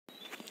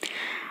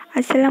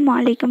Assalamu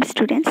alaikum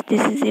students,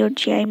 this is your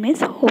GI Miss.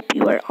 Hope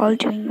you are all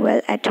doing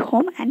well at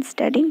home and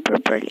studying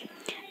properly.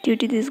 Due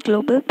to this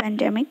global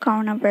pandemic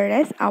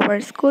coronavirus, our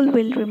school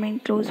will remain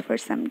closed for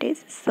some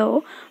days.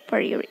 So, for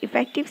your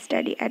effective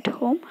study at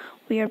home,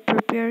 we are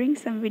preparing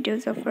some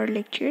videos of our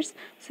lectures.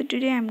 So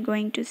today I am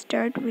going to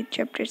start with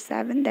chapter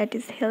 7, that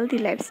is healthy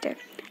lifestyle.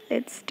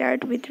 Let's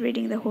start with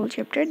reading the whole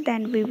chapter,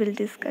 then we will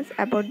discuss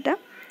about the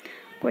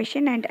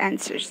question and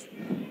answers.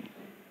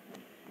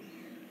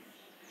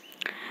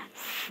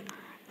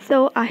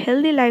 So, a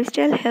healthy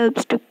lifestyle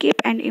helps to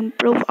keep and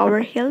improve our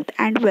health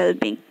and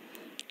well-being.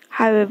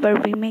 However,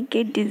 we may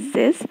get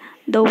diseases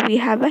though we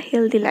have a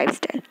healthy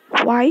lifestyle.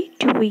 Why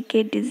do we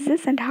get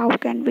diseases and how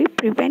can we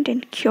prevent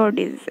and cure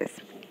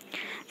diseases?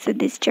 So,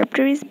 this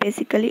chapter is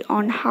basically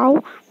on how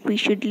we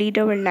should lead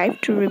our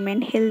life to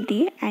remain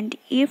healthy, and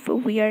if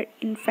we are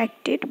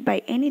infected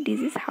by any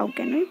disease, how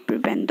can we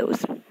prevent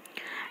those?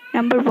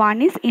 Number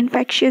 1 is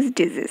infectious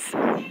disease.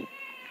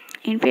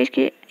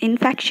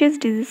 Infectious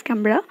disease কে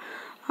আমরা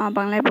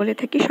বাংলায় বলে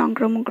থাকি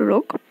সংক্রামক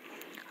রোগ.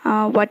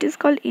 What is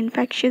called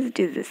infectious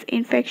disease?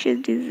 Infectious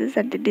diseases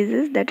are the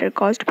diseases that are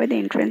caused by the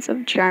entrance of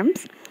germs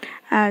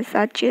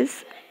such as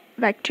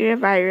bacteria,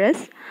 virus,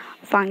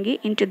 fungi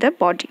into the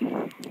body.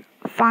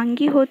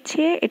 Fungi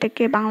হচ্ছে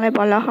এটাকে বাংলায়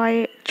বলা হয়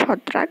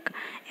ছত্রাক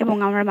এবং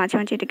আমরা মাঝে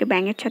মাঝে এটাকে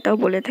ব্যাঙের ছাতাও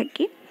বলে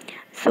থাকি.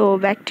 সো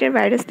ব্যাকটেরিয়া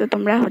ভাইরাস তো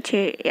তোমরা হচ্ছে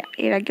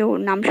এর আগেও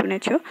নাম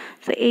শুনেছো.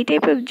 সো এই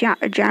টাইপের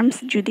জার্মস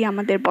যদি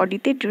আমাদের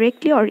বডিতে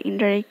ডিরেক্টলি অর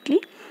ইনডাইরেক্টলি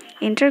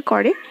এন্টার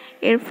করে,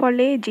 এর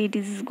ফলে যে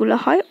ডিজিজগুলো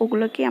হয়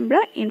ওগুলোকে আমরা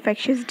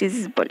ইনফেকশাস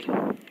ডিজিজ বলি.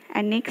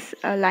 অ্যান্ড নেক্সট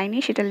লাইনে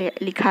সেটা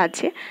লেখা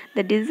আছে,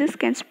 the disease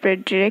can spread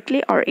directly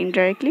or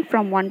indirectly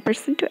from one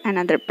person to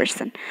another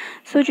person.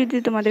 So যদি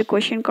তোমাদের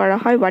কোয়েশ্চেন করা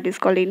হয় what is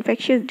called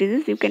infectious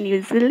disease, you can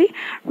easily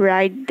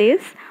right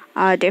this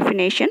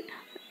definition.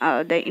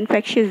 The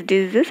infectious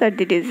diseases are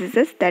the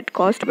diseases that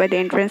caused by the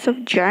entrance of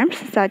germs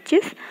such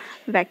as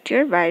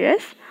bacteria,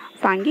 virus,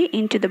 fungi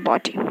into the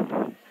body.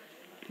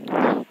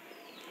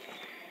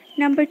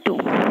 Number 2,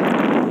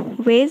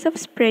 ways of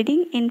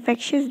spreading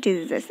infectious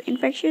diseases.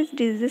 Infectious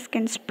diseases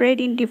can spread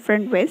in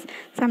different ways.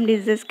 Some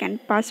diseases can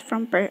pass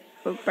from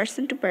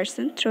person to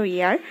person through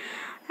air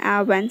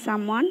when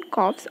someone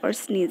coughs or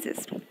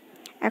sneezes.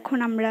 এখন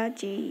আমরা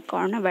যে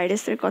corona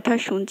ভাইরাসের কথা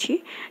শুনছি,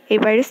 এই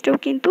ভাইরাসটাও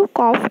কিন্তু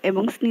কফ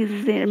এবং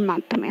স্নিজের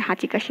মাধ্যমে,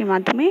 হাঁচি কাশির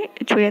মাধ্যমে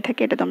ছড়িয়ে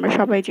থাকে, এটা তোমরা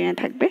সবাই জেনে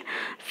থাকবে.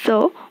 So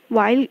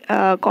while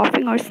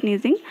coughing or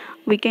sneezing,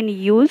 we can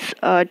use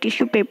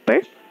tissue paper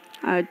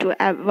to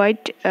avoid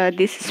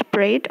this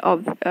spread of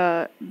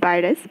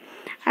virus,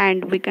 and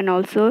we can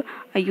also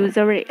use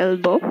our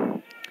elbow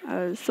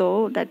so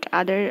that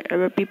other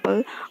people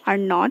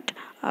are not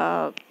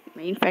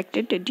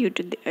infected due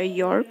to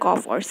your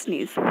cough or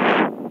sneeze.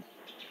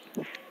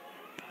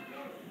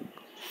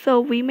 So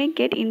we may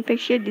get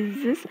infectious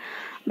diseases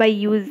by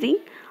using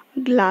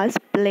glass,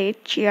 plate,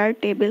 chair,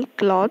 table,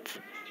 cloths,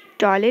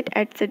 toilet,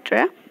 etc.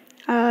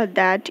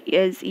 That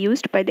is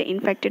used by the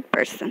infected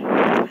person.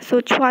 So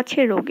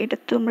ছোঁয়াচে রোগ, এটা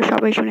তোমরা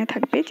সবাই শুনে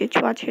থাকবে যে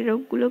ছোঁয়াচে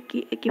রোগগুলো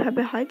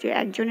কিভাবে হয়, যে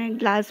একজনের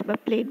গ্লাস বা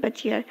প্লেট বা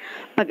চেয়ার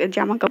বা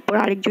জামা কাপড়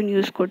আরেকজন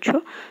ইউজ করছো,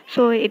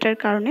 সো এটার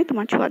কারণে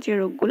তোমার ছোঁয়াচে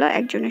রোগগুলো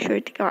একজনের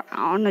শরীর থেকে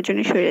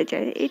অন্যজনের শরীরে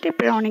যায়. এই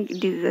টাইপের অনেক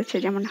ডিজিজ আছে,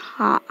 যেমন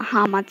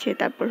হাম আছে,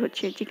 তারপর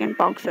হচ্ছে চিকেন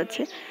পক্স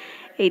আছে.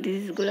 এই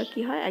ডিজিজগুলো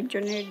কী হয়,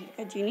 একজনের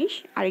জিনিস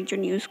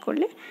আরেকজন ইউজ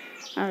করলে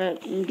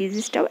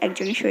ডিজিজটাও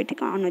একজনের শরীর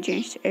থেকে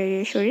অন্যজনের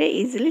শরীরে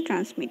ইজিলি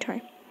ট্রান্সমিট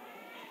হয়.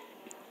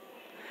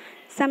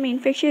 Some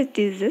infectious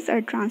diseases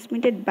are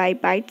transmitted by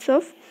bites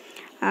of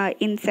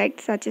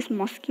insects such as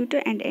mosquito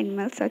and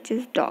animals such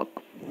as dog.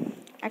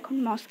 এখন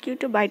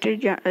মসকিউটো বাইটের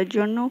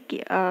জন্য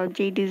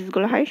যে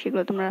ডিজিজগুলো হয়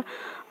সেগুলো তোমরা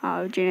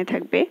জেনে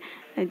থাকবে,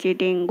 যে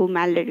ডেঙ্গু,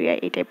 ম্যালেরিয়া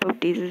এই টাইপ অফ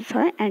ডিজিজ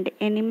হয়. অ্যান্ড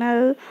অ্যানিম্যাল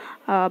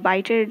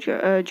বাইটের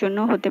জন্য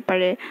হতে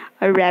পারে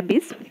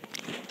র্যাবিস.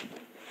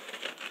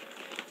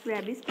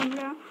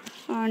 তোমরা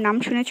নাম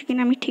শুনেছো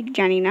কিনা আমি ঠিক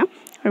জানি না.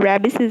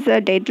 Rabies is a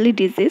deadly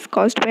disease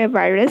caused by a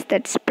virus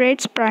that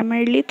spreads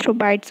primarily through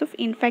bites of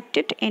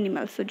infected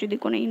animals. So যদি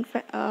কোনো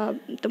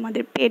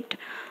তোমাদের পেট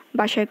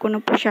বাসায় কোনো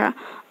পোষা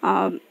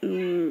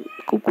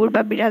কুকুর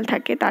বা বিড়াল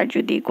থাকে, তার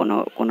যদি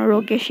কোনো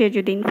রোগে সে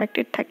যদি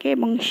ইনফেক্টেড থাকে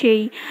এবং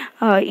সেই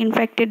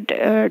ইনফেক্টেড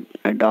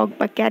ডগ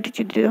বা ক্যাট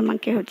যদি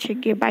তোমাকে হচ্ছে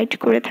গিয়ে বাইট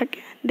করে থাকে,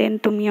 দেন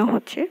তুমিও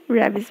হচ্ছে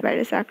র্যাবিস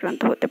ভাইরাসে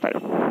আক্রান্ত হতে পারো.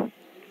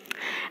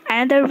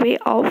 Another way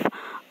of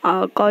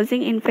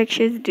causing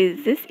infectious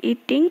disease,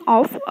 eating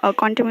of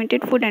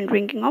contaminated food and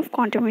drinking of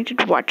contaminated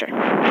water.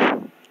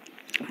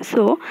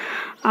 So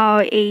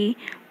এই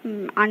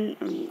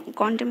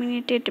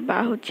কন্টামিনেটেড বা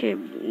হচ্ছে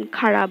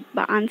খারাপ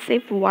বা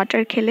আনসেফ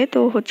ওয়াটার খেলে তো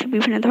হচ্ছে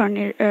বিভিন্ন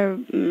ধরনের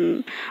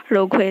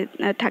রোগ হয়ে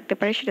থাকতে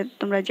পারে, সেটা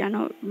তোমরা জানো.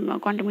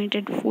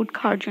 কন্টামিনেটেড ফুড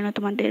খাওয়ার জন্য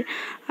তোমাদের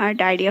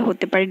ডায়রিয়া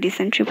হতে পারে,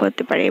 ডিসেন্ট্রি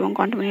হতে পারে, এবং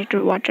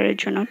কন্টামিনেটেড ওয়াটারের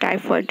জন্য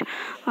টাইফয়েড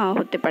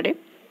হতে পারে.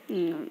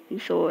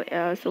 So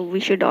we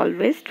should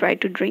always try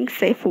to drink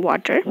safe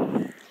water,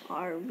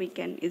 or we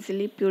can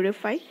easily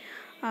purify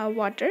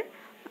water.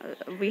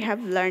 We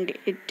have learned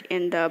it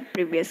in the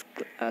previous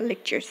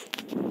lectures.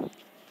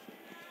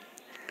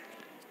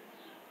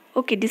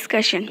 Okay,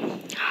 discussion.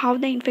 How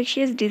the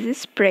infectious disease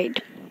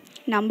spread.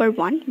 Number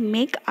 1,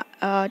 make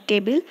a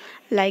table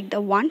like the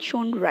one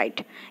shown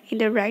right. In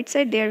the right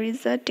side, there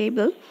is a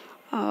table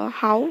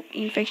how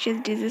infectious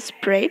disease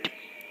spread.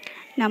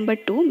 Number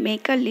 2,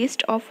 make a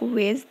list of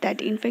ways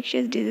that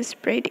infectious disease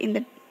spread in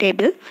the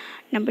table.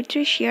 Number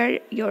 3, share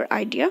your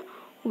idea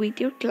with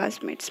your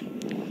classmates.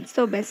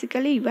 So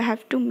basically, you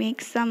have to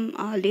make some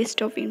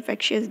list of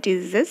infectious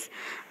diseases,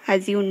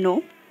 as you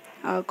know.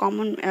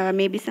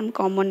 Maybe some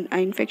common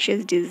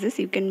infectious diseases.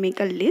 You can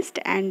make a list,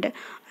 and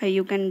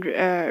you can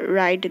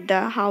write the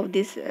how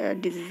these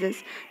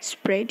diseases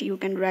spread. You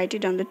can write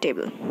it on the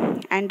table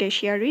and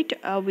share it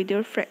with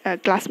your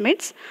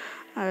classmates.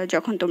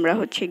 যখন তোমরা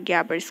হচ্ছে গিয়ে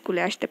আবার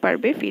স্কুলে আসতে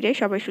পারবে ফিরে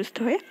সবাই সুস্থ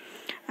হয়ে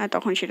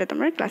তখন সেটা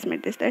তোমরা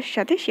ক্লাসমেটদের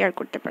সাথে শেয়ার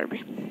করতে পারবে।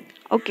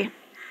 ওকে,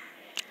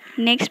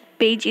 next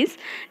page is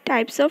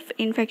types of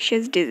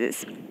infectious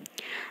disease.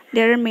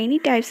 There are many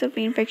types of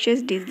infectious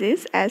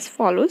disease as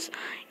follows.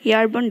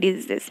 Airborne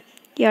diseases.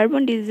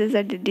 Airborne diseases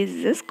are the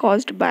diseases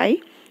caused by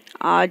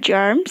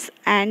germs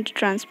and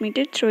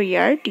transmitted through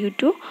air due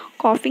to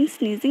coughing,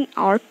 sneezing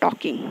or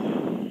talking.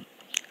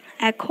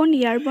 এখন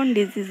airborne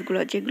ডিজিজগুলো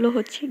যেগুলো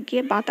হচ্ছে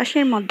গিয়ে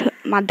বাতাসের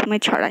মাধ্যমে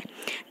ছড়ায়,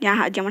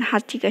 যেমন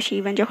হাঁচি কাশি,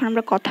 even যখন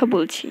আমরা কথা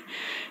বলছি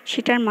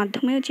সেটার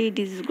মাধ্যমেও যে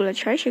ডিজিজগুলো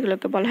ছড়ায়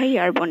সেগুলোকে বলা হয়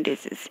এয়ারবর্ন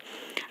ডিজিজ।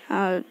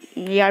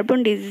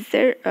 এয়ারবর্ন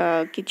ডিজিজের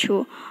কিছু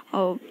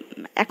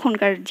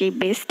এখনকার যে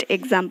বেস্ট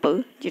এক্সাম্পল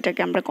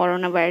যেটাকে আমরা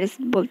করোনা ভাইরাস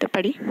বলতে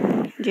পারি,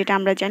 যেটা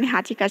আমরা জানি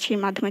হাঁচি কাশির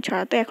মাধ্যমে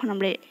ছড়াতো। এখন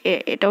আমরা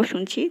এটাও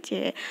শুনছি যে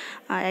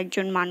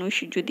একজন মানুষ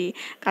যদি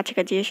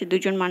কাছাকাছি এসে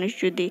দুজন মানুষ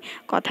যদি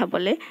কথা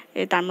বলে,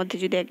 তার মধ্যে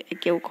যদি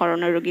কেউ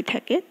করোনা রোগী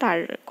থাকে, তার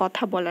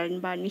কথা বলার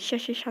বা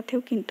নিঃশ্বাসের সাথেও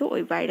কিন্তু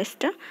ওই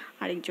ভাইরাসটা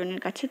আরেকজনের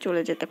কাছে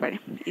চলে যেতে পারে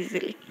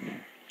ইজিলি।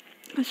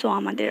 সো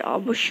আমাদের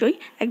অবশ্যই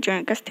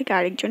একজনের কাছ থেকে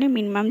আরেকজনে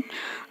মিনিমাম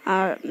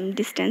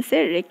ডিস্টেন্সে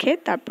রেখে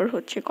তারপর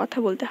হচ্ছে কথা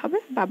বলতে হবে,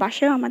 বা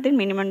বাসায়ও আমাদের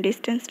মিনিমাম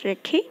ডিস্টেন্স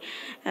রেখেই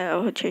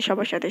হচ্ছে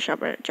সবার সাথে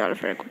সবার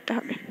চলাফেরা করতে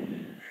হবে।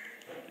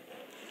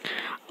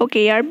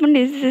 Okay, airborne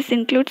diseases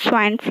include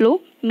swine flu,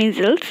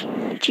 measles,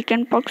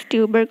 chickenpox,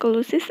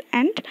 tuberculosis,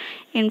 and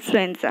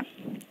influenza.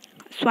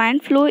 Swine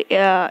flu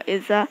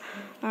is a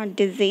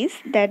disease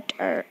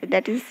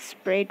that is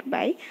spread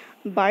by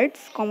birds,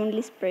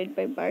 commonly spread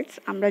by birds.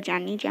 আমরা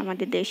জানি যে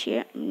আমাদের দেশে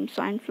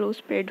সোয়াইন ফ্লু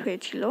স্প্রেড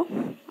হয়েছিল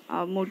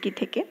মুরগি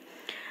থেকে।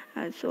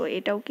 সো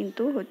এটাও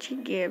কিন্তু হচ্ছে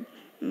গিয়ে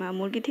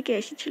মুরগি থেকে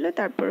এসেছিল,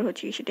 তারপর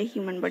হচ্ছে সেটা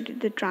হিউম্যান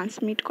বডিতে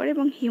ট্রান্সমিট করে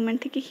এবং হিউম্যান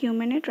থেকে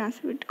হিউম্যানে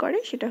ট্রান্সমিট করে,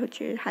 সেটা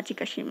হচ্ছে হাঁচি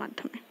কাশির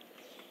মাধ্যমে।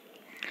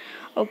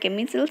 ওকে,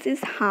 মিজলস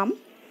ইজ হাম,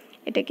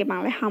 এটাকে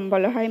বাংলায় হাম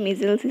বলা হয়।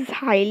 Measles is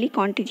highly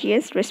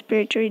contagious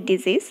respiratory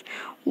disease.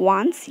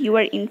 Once you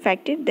R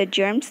infected, the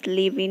germs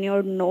live in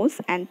your nose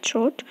and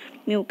throat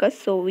mucus,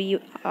 so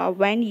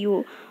when you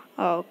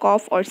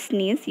cough or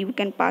sneeze, you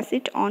can pass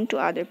it on to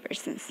other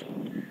persons.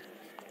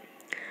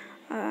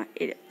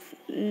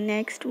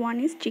 Next one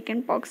is chicken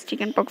pox.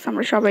 Chicken pox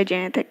আমরা সবাই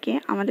জেনে থাকি,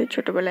 আমাদের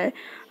ছোটোবেলায়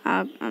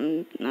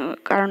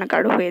কারো না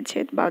কারো হয়েছে,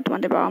 বা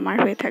তোমাদের বাবা মার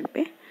হয়ে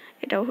থাকবে।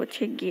 এটাও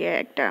হচ্ছে গিয়ে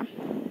একটা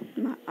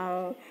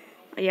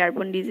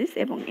এয়ারবোর্ন ডিজিজ,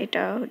 এবং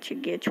এটা হচ্ছে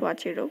গিয়ে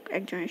ছোঁয়াচে রোগ,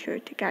 একজনের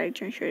শরীর থেকে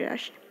আরেকজনের শরীরে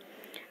আসে,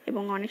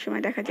 এবং অনেক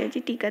সময় দেখা যায় যে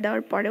টিকা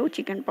দেওয়ার পরেও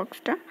চিকেন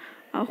পক্সটা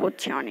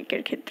হচ্ছে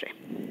অনেকের ক্ষেত্রে।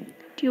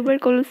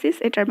 টিউবারকুলোসিস,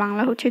 এটার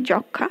বাংলা হচ্ছে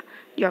যক্ষা।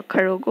 যক্ষা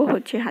রোগও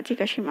হচ্ছে হাঁচি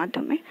কাশির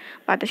মাধ্যমে,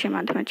 বাতাসের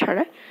মাধ্যমে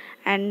ছড়ায়।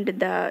 And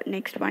the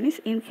next one is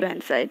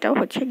influenza, এটাও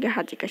হচ্ছে গিয়ে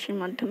হাঁচি কাশির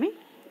মাধ্যমে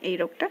এই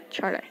রোগটা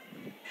ছড়ায়।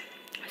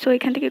 সো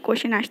এখান থেকে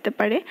কোশ্চেন আসতে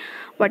পারে,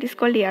 what is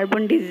called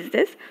airborne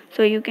diseases?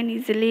 So you can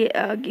easily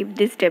give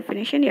this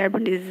definition: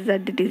 airborne diseases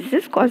are the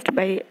diseases caused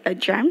by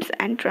germs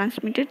and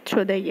transmitted through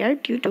the air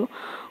due to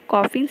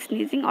coughing,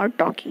 sneezing or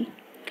talking.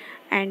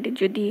 And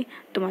যদি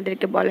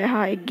তোমাদেরকে বলা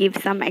হয় give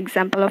some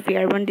example of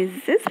airborne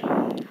diseases,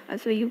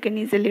 so you can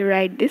easily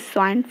write this: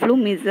 swine flu,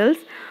 measles,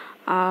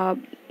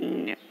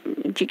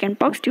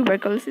 chickenpox,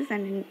 tuberculosis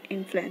and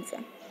influenza.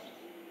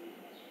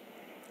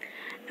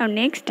 Now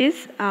next is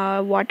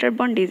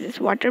waterborne disease.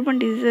 Waterborne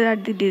diseases are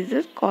the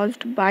diseases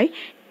caused by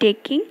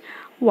taking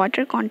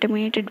water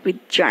contaminated with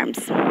germs.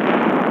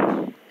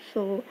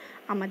 So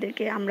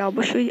আমরা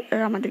অবশ্যই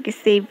আমাদেরকে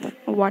save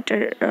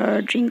water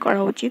drink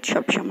করা উচিত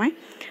সব সময়।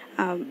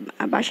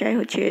 বাসায়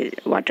হচ্ছে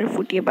water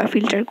ফুটিয়ে বা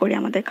ফিল্টার করে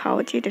আমাদের খাওয়া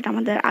উচিত। এটা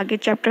আমাদের আগের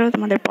চ্যাপ্টারও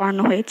তোমাদের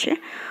পড়ানো হয়েছে,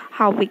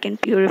 how we can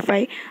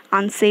purify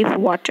unsafe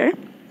water.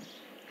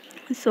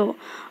 So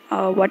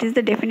what is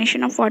the definition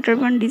of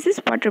waterborne disease?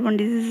 Waterborne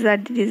diseases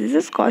are the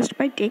diseases caused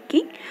by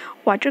taking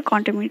water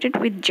contaminated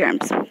with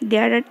germs.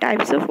 There are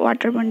types of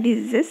waterborne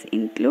diseases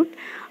include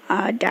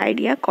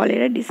diarrhoea,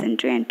 cholera,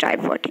 dysentery and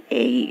typhoid.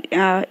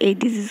 এই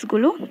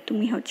ডিজিজগুলো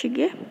তুমি হচ্ছে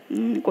গিয়ে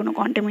কোনো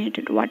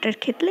contaminated water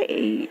খেলে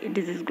এই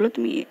ডিজিজগুলো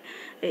তুমি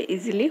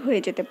easily হয়ে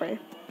যেতে পারে।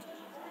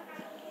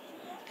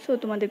 সো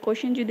তোমাদের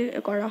কোশ্চেন যদি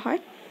করা হয়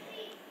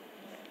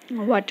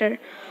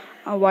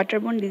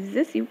waterborne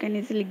diseases, you can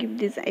easily give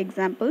these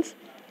examples: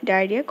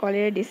 diarrhea,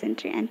 cholera,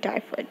 dysentery and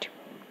typhoid.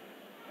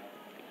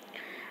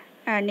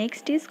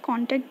 Next is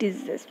contact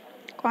diseases.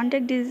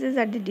 Contact diseases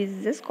are the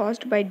diseases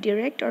caused by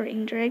direct or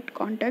indirect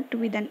contact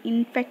with an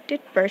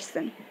infected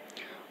person.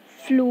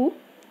 Flu,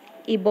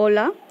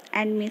 Ebola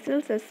and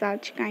measles are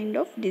such kind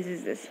of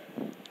diseases.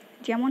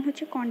 যেমন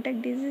হচ্ছে contact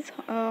disease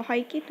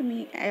হয় কি তুমি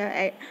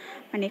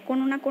মানে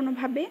কোনো না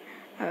কোনোভাবে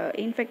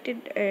infected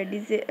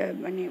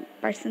মানে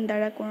পার্সন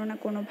দ্বারা কোনো না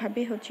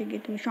কোনোভাবে হচ্ছে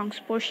গিয়ে তুমি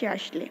সংস্পর্শে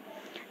আসলে,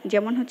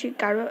 যেমন হচ্ছে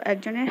কারো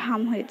একজনের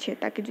হাম হয়েছে,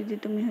 তাকে যদি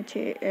তুমি হচ্ছে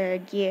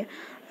গিয়ে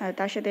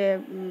তার সাথে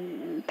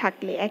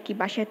থাকলে, একই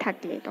বাসায়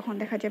থাকলে, তখন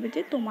দেখা যাবে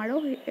যে তোমারও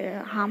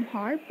হাম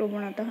হওয়ার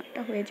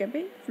প্রবণতাটা হয়ে যাবে।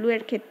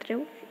 ফ্লুয়ের ক্ষেত্রেও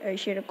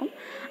সেরকম।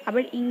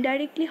 আবার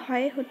ইনডাইরেক্টলি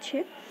হয় হচ্ছে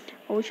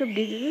ওইসব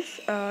disease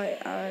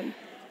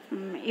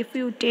if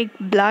you take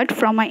blood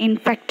from a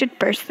infected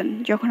person,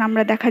 যখন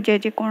আমরা দেখা যায়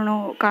যে কোনো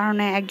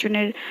কারণে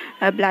একজনের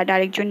ব্লাড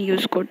আরেকজন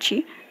ইউজ করছি,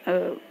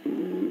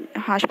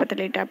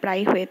 হাসপাতালে এটা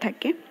প্রায় হয়ে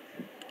থাকে।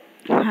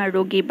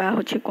 রোগী বা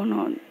হচ্ছে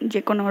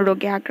যে কোনো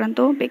রোগে আক্রান্ত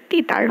ব্যক্তি,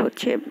 তার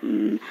হচ্ছে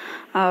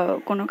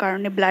কোনো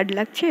কারণে ব্লাড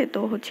লাগছে,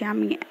 তো হচ্ছে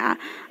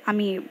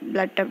আমি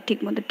ব্লাডটা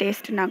ঠিকমতো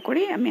টেস্ট না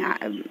করে আমি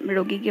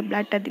রোগীকে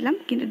ব্লাডটা দিলাম,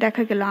 কিন্তু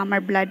দেখা গেল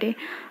আমার ব্লাডে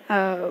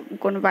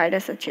কোনো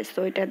ভাইরাস আছে। সো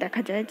এটা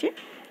দেখা যায় যে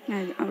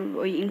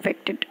ওই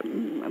ইনফেক্টেড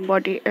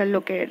বডি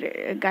লোকের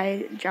গায়ে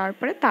যাওয়ার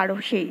পরে তারও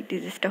সেই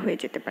ডিজিজটা হয়ে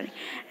যেতে পারে।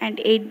 অ্যান্ড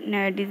এই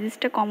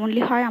ডিজিজটা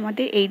কমনলি হয়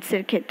আমাদের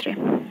এইডসের ক্ষেত্রে।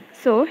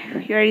 So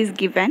here is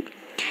given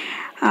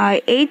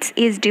AIDS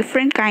is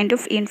different kind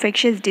of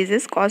infectious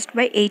disease caused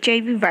by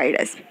HIV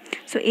virus.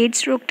 So AIDS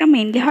রোগটা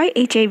মেইনলি হয়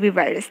HIV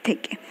ভাইরাস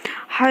থেকে।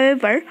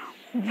 However,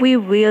 we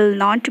will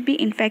not be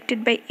infected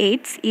by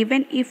AIDS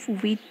even if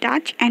we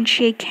touch and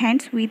shake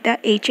hands with a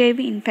HIV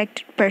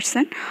infected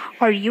person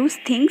or use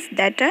things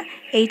that a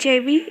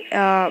HIV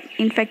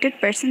infected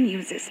person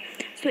uses.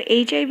 So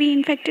HIV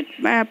infected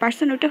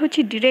person ওটা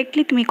হচ্ছে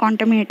directly তুমি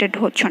contaminated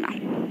হচ্ছ না।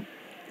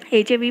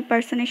 HIV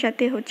পার্সনের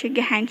সাথে হচ্ছে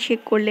গিয়ে handshake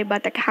করলে বা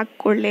তাকে হাগ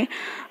করলে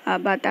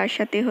বা তার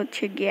সাথে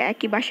হচ্ছে গিয়ে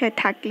একই বাসায়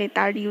থাকলে,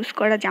 তার ইউজ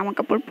করা জামা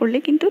কাপড় পরলে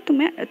কিন্তু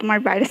তোমার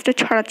ভাইরাসটা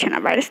ছড়াচ্ছে না।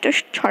 ভাইরাসটা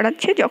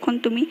ছড়াচ্ছে যখন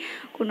তুমি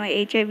কোনো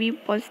এইচআইভি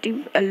পজিটিভ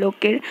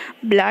লোকের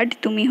ব্লাড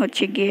তুমি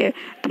হচ্ছে গিয়ে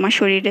তোমার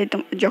শরীরে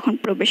যখন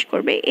প্রবেশ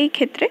করবে, এই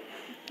ক্ষেত্রে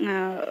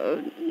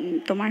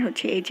তোমার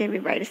হচ্ছে এইচআইভি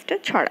ভাইরাসটা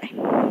ছড়ায়।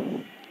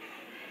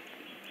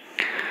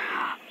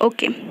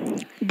 Okay,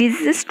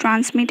 diseases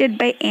transmitted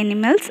by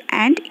animals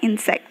and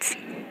insects.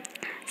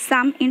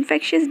 Some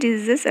infectious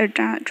diseases are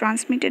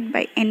transmitted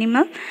by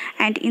animal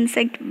and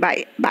insect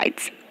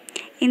bites.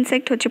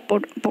 Insect হচ্ছে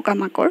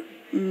পোকামাকড়,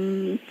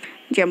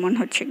 যেমন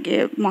হচ্ছে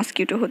গিয়ে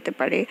মসকিটো হতে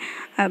পারে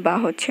বা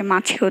হচ্ছে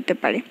মাছি হতে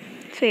পারে।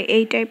 সো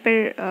এই টাইপের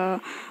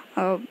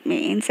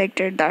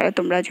ইনসেক্টের দ্বারা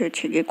তোমরা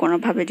হচ্ছে গিয়ে কোনো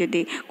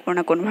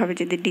না কোনোভাবে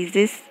যদি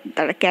ডিজিজ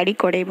তারা ক্যারি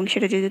করে এবং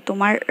সেটা যদি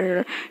তোমার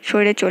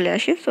শরীরে চলে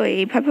আসে, সো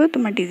এইভাবেও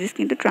তোমার ডিজিজ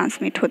কিন্তু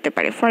ট্রান্সমিট হতে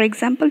পারে। For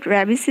example,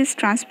 rabies is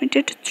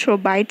transmitted through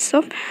bytes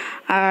of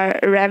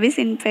rabies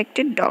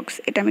infected dogs.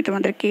 এটা আমি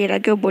তোমাদেরকে এর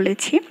আগেও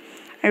বলেছি।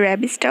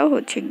 র্যাবিসটাও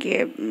হচ্ছে গিয়ে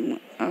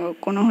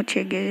কোনো হচ্ছে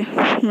গিয়ে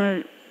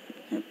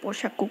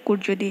পোষা কুকুর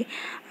যদি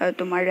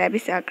তোমার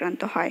র্যাবিসে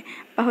আক্রান্ত হয়,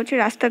 বা হচ্ছে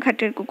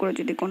রাস্তাঘাটের কুকুর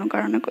যদি কোনো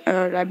কারণে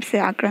র্যাবিসে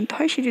আক্রান্ত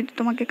হয়, সে যদি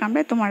তোমাকে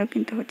কামড়ায়, তোমারও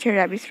কিন্তু হচ্ছে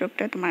র্যাবিস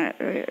রোগটা তোমার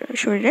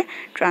শরীরে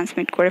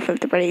ট্রান্সমিট করে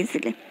ফেলতে পারে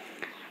easily.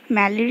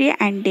 Malaria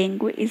and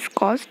dengue is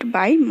caused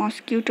by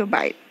mosquito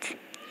bytes.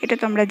 এটা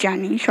তো আমরা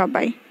জানি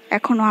সবাই।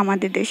 এখনও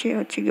আমাদের দেশে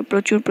হচ্ছে গিয়ে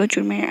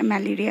প্রচুর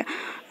ম্যালেরিয়া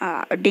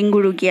ডেঙ্গু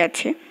রোগী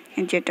আছে,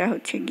 যেটা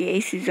হচ্ছে গিয়ে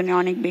এই সিজনে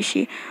অনেক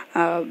বেশি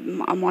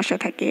মশা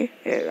থাকে।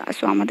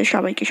 সো আমাদের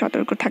সবাইকে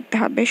সতর্ক থাকতে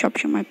হবে,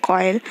 সবসময়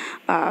কয়েল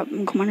বা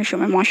ঘুমানোর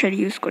সময় মশারি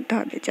ইউজ করতে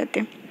হবে, যাতে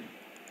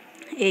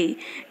এই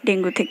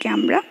ডেঙ্গু থেকে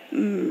আমরা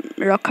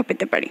রক্ষা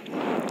পেতে পারি।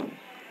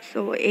 সো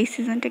এই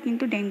সিজনটা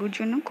কিন্তু ডেঙ্গুর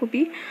জন্য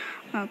খুবই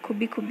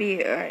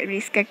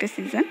রিস্ক একটা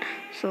সিজন।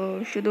 সো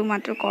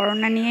শুধুমাত্র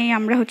করোনা নিয়েই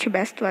আমরা হচ্ছে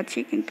ব্যস্ত আছি,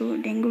 কিন্তু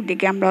ডেঙ্গুর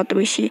দিকে আমরা অত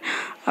বেশি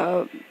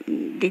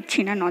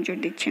নজর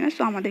দিচ্ছি না।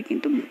 সো আমাদের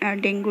কিন্তু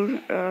ডেঙ্গুর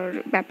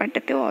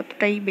ব্যাপারটাতেও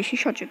অতটাই বেশি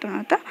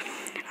সচেতনতা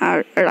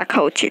রাখা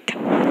উচিত।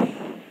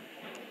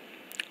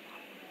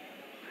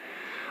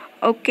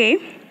 ওকে,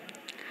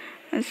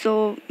 সো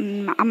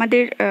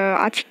আমাদের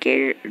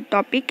আজকের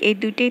টপিক এই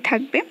দুইটাই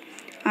থাকবে।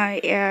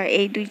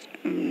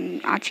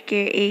 আজকে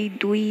এই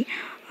দুই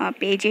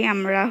পেজে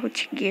আমরা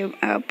হচ্ছে গিয়ে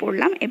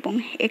পড়লাম, এবং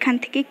এখান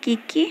থেকে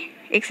কি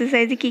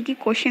এক্সারসাইজে কি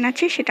কোশ্চেন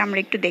আছে সেটা আমরা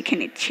একটু দেখে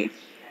নিচ্ছি।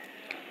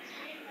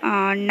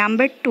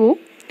 Number 2,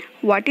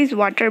 what is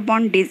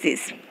waterborne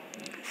disease?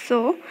 So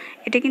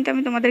এটা কিন্তু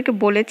আমি তোমাদেরকে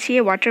বলেছি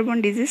ওয়াটারবর্ন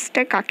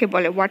ডিজিজটা কাকে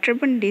বলে।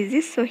 Waterborne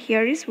disease, so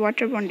here is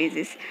waterborne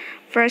disease.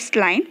 First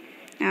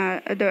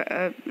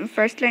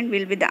line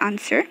will be the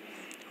answer.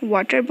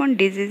 Waterborne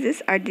diseases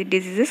are the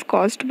diseases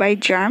caused by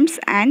germs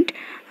and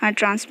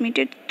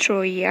transmitted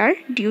through air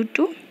due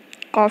to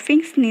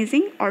coughing,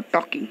 sneezing or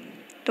talking.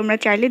 তোমরা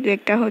চাইলে দু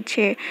একটা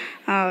হচ্ছে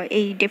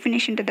এই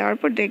ডেফিনেশনটা দেওয়ার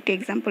পর দু একটা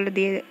এক্সাম্পল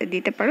দিয়ে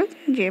দিতে পারো,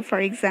 যে for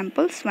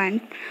example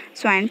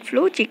swine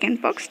flu, chicken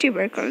pox,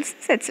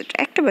 tuberculosis etcetera,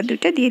 একটা বা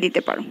দুটা দিয়ে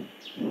দিতে পারো।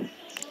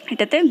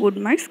 এটাতে গুড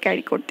মার্কস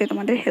ক্যারি করতে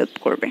তোমাদের হেল্প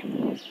করবে।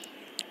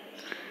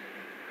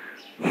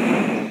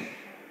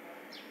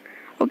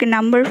 Okay,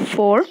 number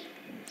 4,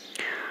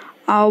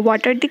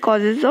 what are the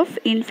causes of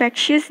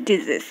infectious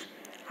disease?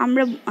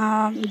 আমরা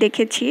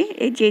দেখেছি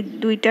এই যে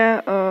দুইটা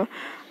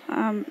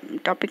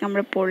টপিক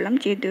আমরা পড়লাম,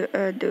 যে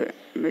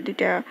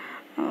দুইটা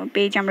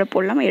পেজ আমরা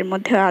পড়লাম, এর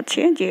মধ্যে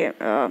আছে যে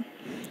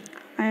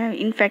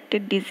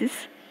infected disease,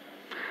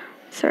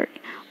 sorry,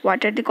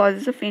 what are the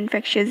causes of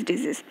infectious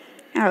disease,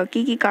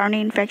 কী কী কারণে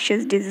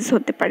ইনফেকশিয়াস ডিজিজ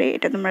হতে পারে।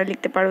 এটা তোমরা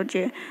লিখতে পারো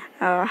যে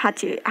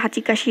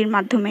হাঁচি কাশির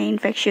মাধ্যমে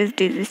ইনফেকশিয়াস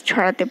ডিজিজ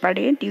ছড়াতে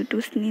পারে। Due to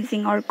sneezing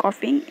or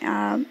কফিং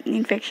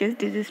infectious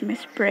disease May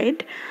spread.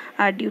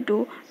 Due to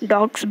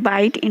dogs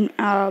byte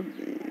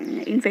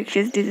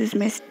infectious disease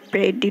may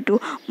spread. Due to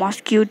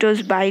mosquitoes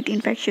bite,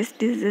 infectious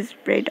disease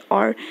spread.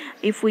 Or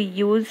if we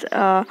use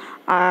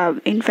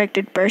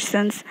infected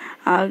persons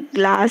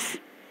glass,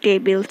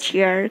 table,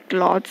 chair,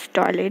 clothes,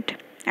 toilet,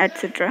 etc.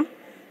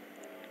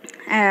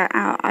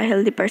 A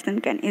healthy person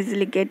can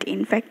easily get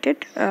infected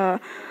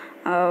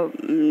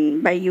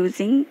by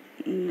using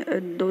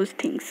those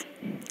things.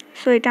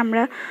 So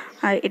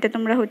এটা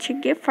তোমরা হচ্ছে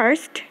গিয়ে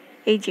first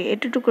এই যে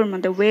এটুকুর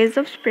মধ্যে ways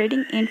of spreading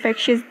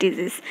infectious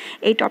disease,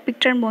 এই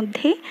টপিকটার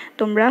মধ্যে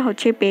তোমরা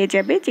হচ্ছে পেয়ে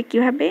যাবে যে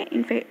কীভাবে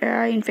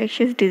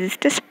ইনফেকশিয়াস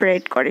ডিজিজটা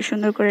স্প্রেড করে।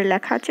 সুন্দর করে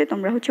লেখা আছে,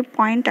 তোমরা হচ্ছে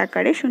পয়েন্ট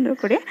আকারে সুন্দর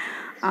করে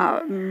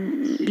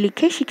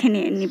লিখে শিখে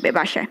নিবে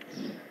বাসায়।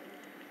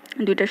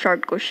 দুইটা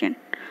শর্ট কোশ্চেন,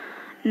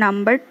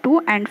 নাম্বার 2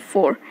 and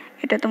 4,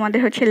 এটা তোমাদের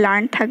হচ্ছে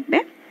লার্ন থাকবে।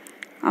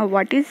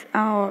 What is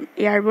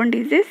airborne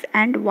disease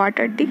and what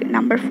are the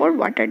number 4,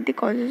 what are the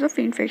causes of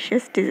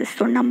infectious disease?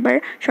 So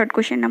short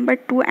question number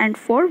 2 and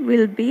 4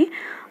 will be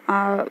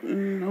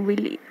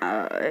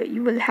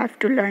you will have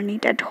to learn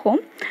it at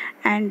home.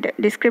 And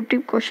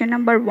descriptive question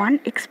number 1,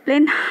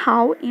 explain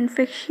how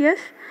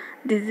infectious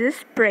disease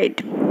spread.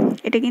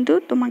 এটা কিন্তু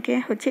তোমাকে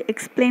হচ্ছে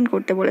explain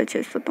করতে বলেছে,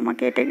 so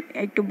তোমাকে এটা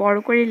একটু বড়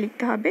করে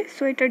লিখতে হবে।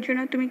 সো এটার জন্য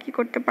তুমি কি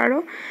করতে পারো,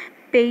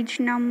 পেজ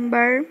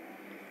নাম্বার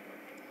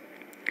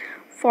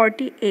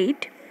 48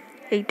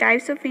 এই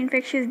টাইপস অফ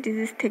ইনফেকশিয়াস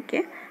ডিজিজ থেকে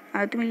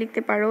তুমি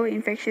লিখতে পারো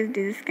infectious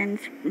disease can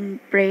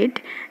spread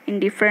in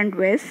different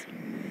ways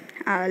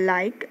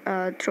like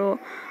throw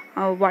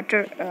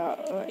water.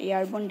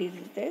 Airborne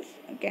diseases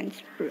can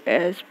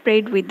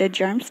spread with the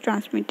germs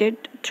transmitted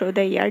through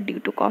the air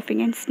due to coughing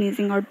and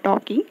sneezing or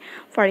talking.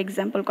 For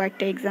example,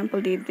 কয়েকটা example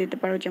দিতে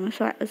পারো, যেমন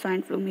swine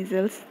flu,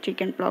 measles,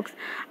 chicken pox.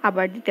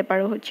 আবার দিতে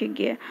পারো হচ্ছে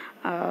গিয়ে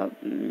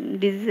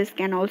diseases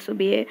can also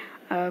be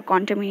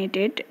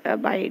contaminated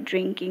by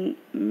drinking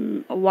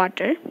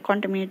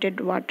contaminated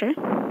water,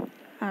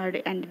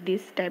 and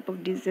this type of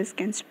disease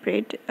can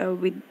spread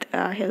with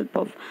help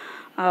of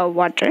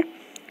water.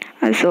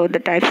 So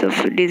the types of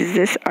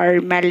diseases are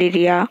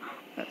malaria,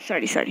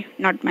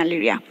 not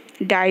malaria,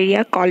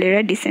 diarrhea, cholera,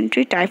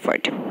 dysentery,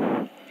 typhoid.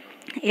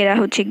 এরা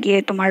হচ্ছে গিয়ে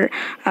তোমার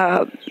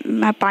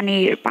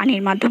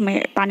পানির মাধ্যমে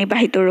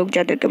পানিবাহিত রোগ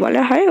যাদেরকে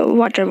বলা হয়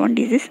ওয়াটারবোর্ন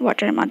ডিজিজ,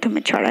 ওয়াটারের মাধ্যমে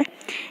ছড়ায়।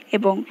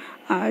 এবং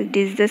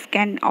diseases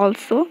can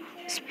also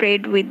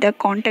spread with the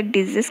contact.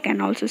 Diseases can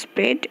also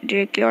spread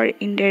directly or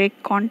indirect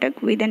contact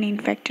with an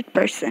infected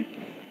person.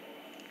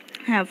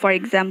 For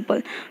example,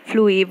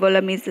 flu,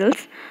 Ebola,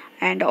 measles,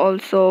 and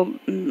also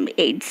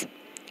AIDS.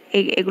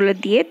 এগুলো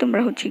দিয়ে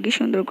তোমরা হচ্ছে গিয়ে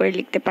সুন্দর করে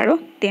লিখতে পারো।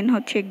 দেন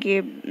হচ্ছে গিয়ে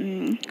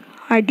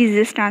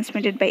disease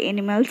transmitted by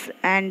animals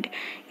and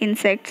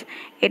insects,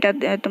 এটা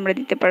তোমরা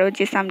দিতে পারো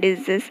যে সাম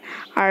diseases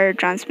R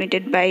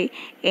transmitted by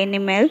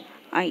animal,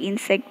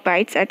 insect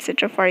bytes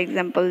etcetera, for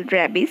example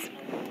rabies.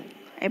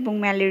 এবং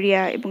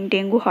ম্যালেরিয়া এবং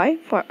ডেঙ্গু হয়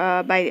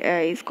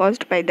is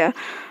caused by the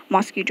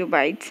mosquito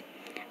bytes.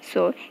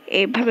 So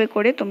এইভাবে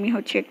করে তুমি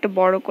হচ্ছে একটা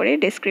বড় করে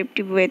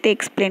ডেসক্রিপটিভ ওয়েতে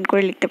এক্সপ্লেন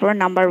করে লিখতে পারো।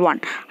 Number 1,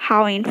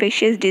 how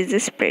infectious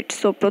disease spread.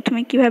 So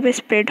প্রথমে কিভাবে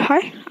স্প্রেড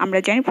হয় আমরা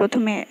জানি,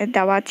 প্রথমে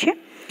দেওয়া আছে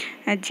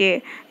যে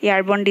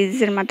এয়ারবোর্ন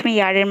ডিজিজের মাধ্যমে,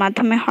 এয়ারের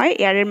মাধ্যমে হয়,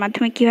 এয়ারের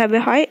মাধ্যমে কিভাবে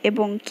হয়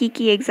এবং কি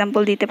কি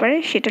এক্সাম্পল দিতে পারে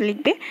সেটা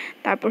লিখবে।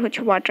 তারপর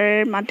হচ্ছে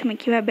ওয়াটারের মাধ্যমে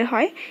কিভাবে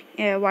হয়,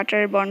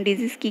 ওয়াটারবোর্ন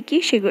ডিজিজ কী কী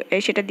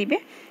সেটা দিবে।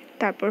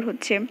 তারপর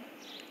হচ্ছে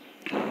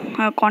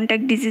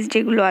কন্ট্যাক্ট ডিজিজ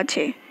যেগুলো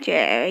আছে, যে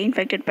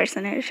ইনফেক্টেড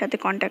পার্সনের সাথে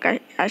কন্ট্যাক্ট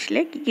আসলে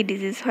কী কী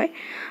ডিজিজ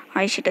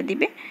হয় সেটা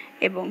দিবে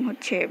এবং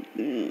হচ্ছে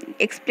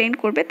এক্সপ্লেন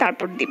করবে,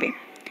 তারপর দিবে।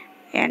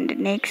 অ্যান্ড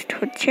নেক্সট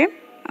হচ্ছে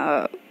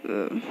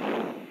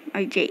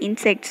ওই যে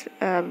ইনসেক্টস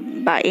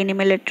বা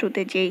অ্যানিমেলের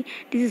থ্রুতে যেই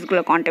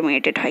ডিজিজগুলো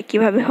কন্টামিনেটেড হয়,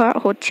 কীভাবে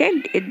হচ্ছে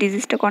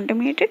ডিজিজটা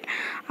কন্টামিনেটেড,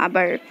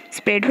 আবার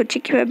স্প্রেড হচ্ছে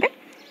কীভাবে,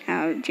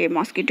 যে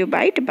মসকিটো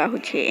বাইট বা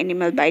হচ্ছে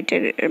অ্যানিম্যাল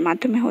বাইটের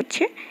মাধ্যমে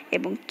হচ্ছে,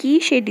 এবং কি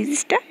সেই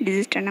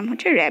ডিজিজটার নাম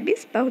হচ্ছে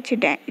র্যাবিস বা হচ্ছে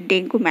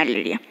ডেঙ্গু,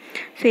 ম্যালেরিয়া।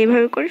 সো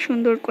এইভাবে করে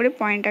সুন্দর করে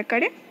পয়েন্ট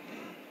আকারে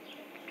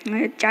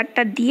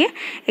 4টা দিয়ে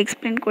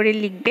এক্সপ্লেন করে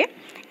লিখবে।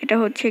 এটা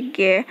হচ্ছে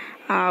গিয়ে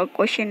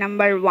কোশ্চেন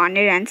নাম্বার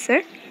 1-এর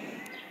অ্যান্সার।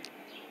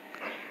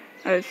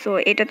 সো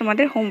এটা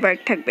তোমাদের হোমওয়ার্ক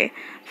থাকবে।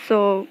 So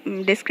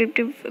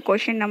descriptive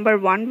question number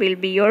 1 will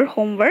be your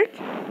homework.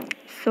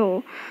 So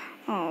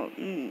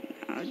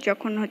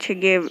যখন হচ্ছে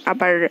গিয়ে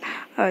আবার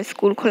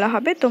স্কুল খোলা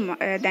হবে তো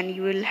দেন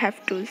you will have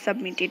to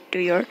submit it to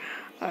your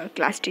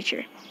class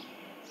teacher.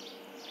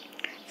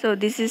 So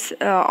this is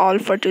all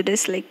for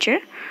today's lecture.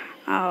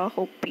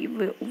 Hope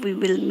we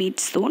will meet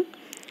soon.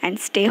 And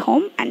stay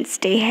home and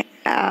stay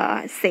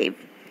safe.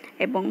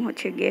 এবং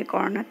হচ্ছে গিয়ে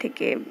করোনা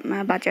থেকে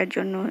বাঁচার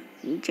জন্য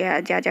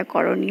যা যা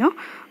করণীয়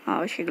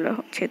সেগুলো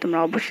হচ্ছে তোমরা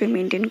অবশ্যই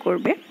মেনটেন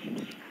করবে।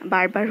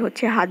 বারবার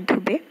হচ্ছে হাত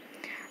ধুবে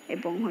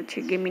এবং হচ্ছে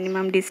গিয়ে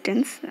মিনিমাম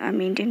ডিস্টেন্স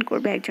মেনটেন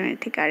করবে একজনের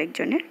থেকে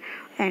আরেকজনের,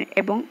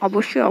 এবং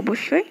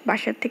অবশ্যই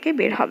বাসার থেকে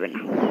বের হবে না।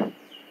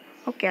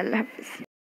 ওকে, আল্লাহ হাফিজ।